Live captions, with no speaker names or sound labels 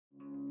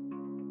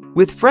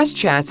With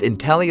Freshchat's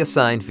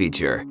IntelliAssign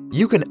feature,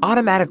 you can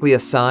automatically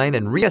assign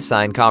and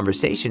reassign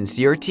conversations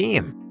to your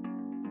team.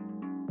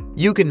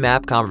 You can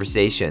map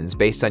conversations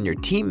based on your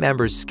team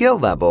member's skill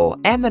level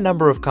and the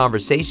number of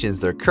conversations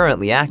they're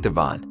currently active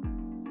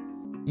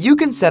on. You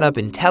can set up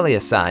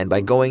IntelliAssign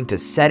by going to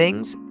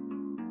Settings,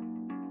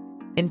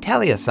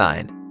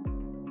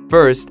 IntelliAssign.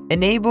 First,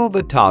 enable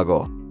the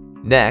toggle.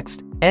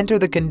 Next, enter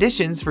the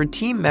conditions for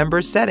team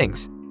member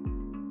settings.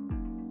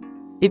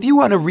 If you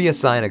want to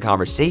reassign a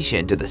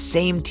conversation to the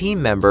same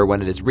team member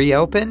when it is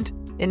reopened,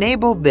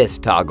 enable this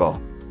toggle.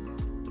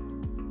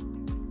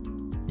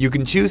 You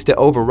can choose to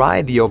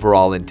override the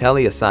overall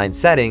IntelliAssign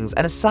settings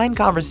and assign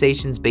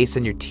conversations based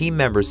on your team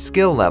member's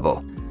skill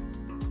level.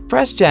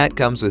 Freshchat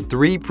comes with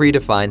 3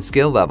 predefined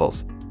skill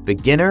levels: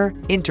 beginner,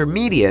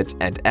 intermediate,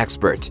 and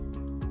expert.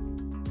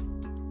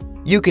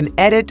 You can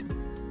edit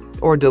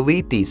or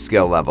delete these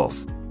skill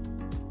levels.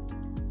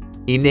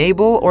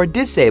 Enable or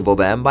disable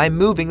them by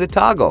moving the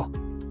toggle.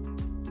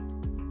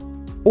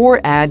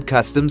 Or add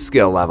custom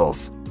skill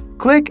levels.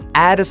 Click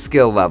Add a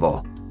skill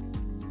level.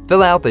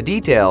 Fill out the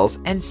details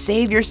and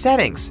save your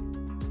settings.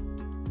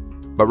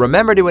 But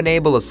remember to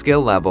enable a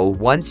skill level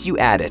once you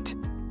add it.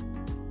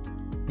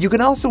 You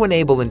can also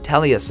enable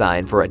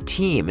IntelliAssign for a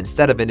team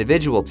instead of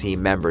individual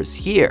team members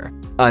here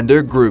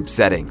under Group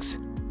Settings.